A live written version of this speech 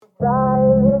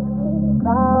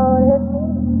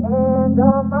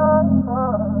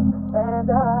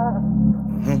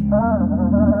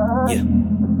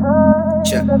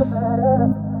Yeah.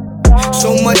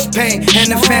 So much pain and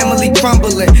the family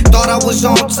crumbling. Thought I was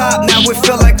on top, now it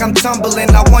feel like I'm tumbling.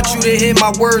 I want you to hear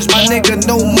my words, my nigga,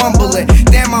 no mumbling.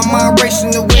 Damn, my mind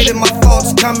racing the way that my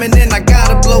thoughts coming in. I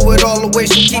gotta blow it all away,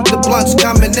 so keep the blunts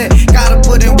coming in. Gotta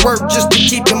put in work just to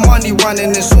keep the money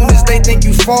running. As soon as they think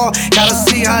you fall, gotta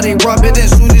see how they rub it in.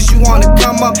 As soon as you wanna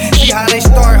come up, see how they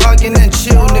start hugging and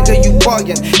chill, nigga, you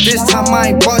bugging. This time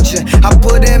I ain't budging. I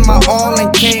put in my all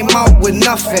and came out with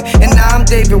nothing. And now I'm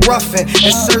David Ruffin,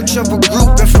 in search of a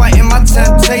group and fighting my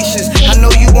temptations. I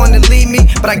know you wanna leave me,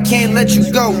 but I can't let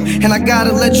you go. And I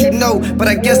gotta let you know, but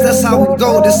I guess that's how it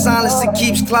go. The silence, it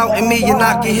keeps clouting me, and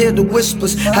I can hear the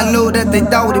whispers. I know that they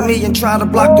doubted me and try to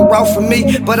block the route for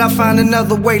me, but I find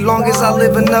another way. Long as I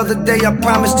live another day, I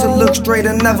promise to look straight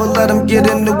and never let them get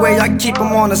in the way. I keep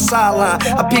them on the sideline,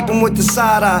 I peep them with the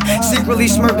side eye. Secretly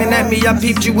smirking at me, I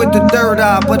peeped you with the third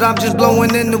eye. But I'm just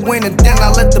blowing in the wind and then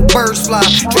I let the birds fly.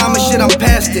 Drama shit, I'm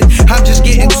past it. I'm just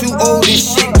getting too old and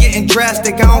shit getting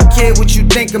drastic. I don't care what you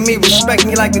think of me, respect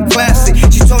me like a classic.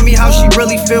 She told me how she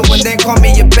really feel when they call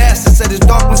me a bastard. Said there's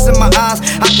darkness in my eyes,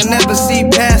 I can never see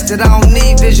past it. I don't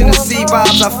need vision to see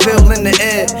vibes I feel in the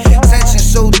air. Tension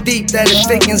so deep that it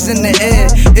thickens in the air.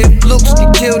 If looks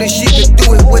can kill, then she